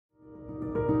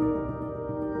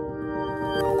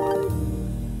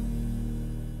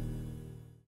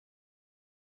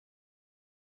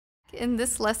in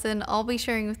this lesson, I'll be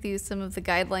sharing with you some of the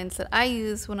guidelines that I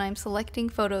use when I'm selecting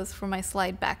photos for my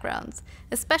slide backgrounds,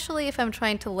 especially if I'm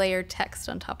trying to layer text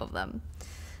on top of them.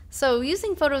 So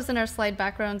using photos in our slide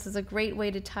backgrounds is a great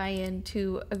way to tie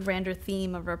into a grander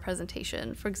theme of our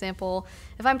presentation. For example,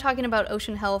 if I'm talking about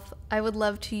ocean health, I would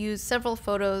love to use several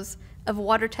photos of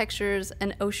water textures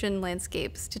and ocean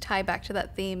landscapes to tie back to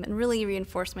that theme and really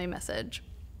reinforce my message.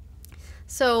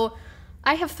 So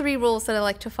I have 3 rules that I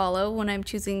like to follow when I'm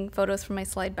choosing photos for my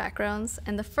slide backgrounds,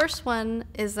 and the first one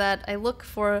is that I look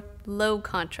for low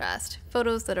contrast,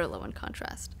 photos that are low in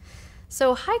contrast.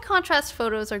 So high contrast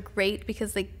photos are great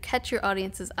because they catch your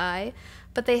audience's eye,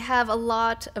 but they have a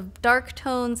lot of dark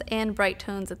tones and bright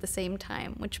tones at the same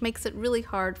time, which makes it really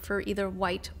hard for either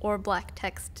white or black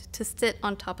text to sit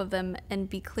on top of them and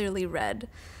be clearly read.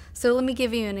 So let me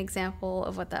give you an example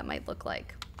of what that might look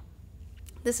like.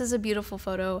 This is a beautiful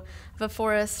photo of a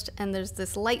forest, and there's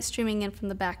this light streaming in from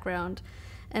the background.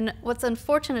 And what's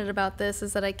unfortunate about this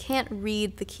is that I can't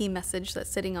read the key message that's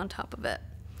sitting on top of it.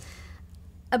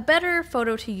 A better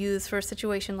photo to use for a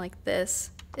situation like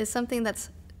this is something that's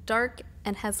dark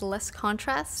and has less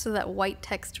contrast so that white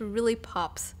text really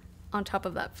pops on top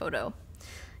of that photo.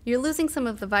 You're losing some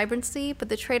of the vibrancy, but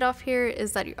the trade-off here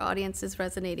is that your audience is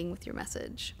resonating with your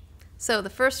message. So the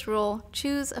first rule,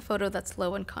 choose a photo that's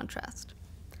low in contrast.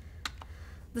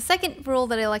 The second rule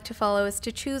that I like to follow is to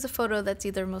choose a photo that's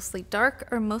either mostly dark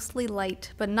or mostly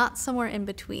light, but not somewhere in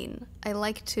between. I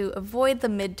like to avoid the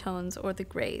midtones or the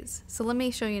grays. So let me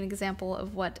show you an example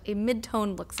of what a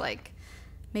midtone looks like.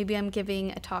 Maybe I'm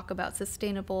giving a talk about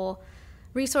sustainable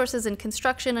resources in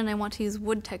construction and I want to use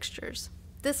wood textures.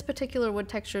 This particular wood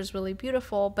texture is really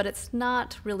beautiful, but it's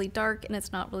not really dark and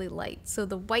it's not really light. So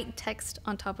the white text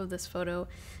on top of this photo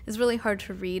is really hard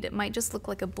to read. It might just look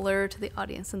like a blur to the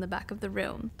audience in the back of the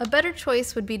room. A better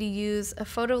choice would be to use a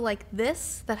photo like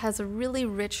this that has a really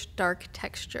rich dark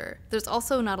texture. There's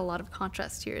also not a lot of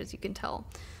contrast here, as you can tell.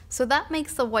 So that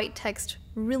makes the white text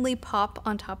really pop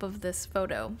on top of this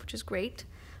photo, which is great.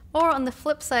 Or on the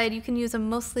flip side, you can use a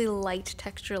mostly light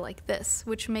texture like this,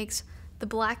 which makes the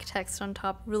black text on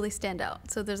top really stand out,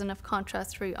 so there's enough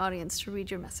contrast for your audience to read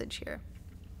your message here.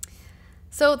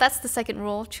 So that's the second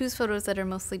rule, choose photos that are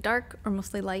mostly dark or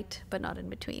mostly light, but not in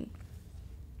between.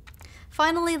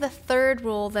 Finally, the third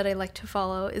rule that I like to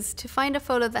follow is to find a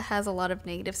photo that has a lot of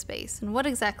negative space. And what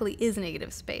exactly is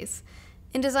negative space?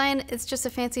 In design, it's just a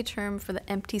fancy term for the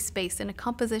empty space in a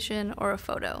composition or a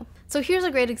photo. So here's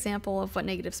a great example of what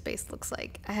negative space looks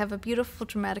like. I have a beautiful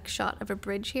dramatic shot of a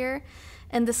bridge here,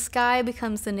 and the sky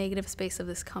becomes the negative space of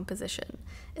this composition.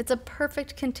 It's a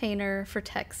perfect container for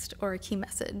text or a key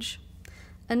message.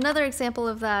 Another example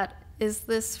of that is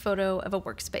this photo of a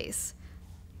workspace.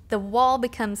 The wall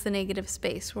becomes the negative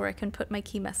space where I can put my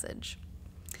key message.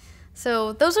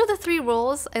 So those are the 3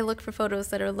 rules. I look for photos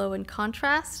that are low in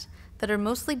contrast, that are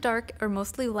mostly dark or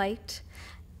mostly light,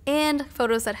 and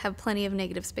photos that have plenty of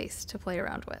negative space to play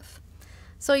around with.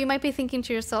 So you might be thinking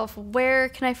to yourself, where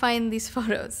can I find these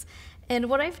photos? And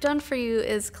what I've done for you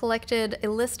is collected a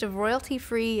list of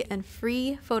royalty-free and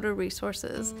free photo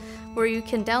resources where you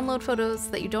can download photos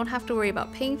that you don't have to worry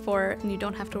about paying for, and you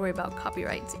don't have to worry about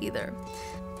copyrights either.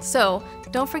 So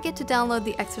don't forget to download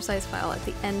the exercise file at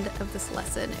the end of this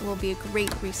lesson. It will be a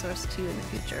great resource to you in the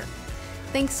future.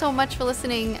 Thanks so much for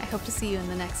listening. I hope to see you in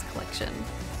the next collection.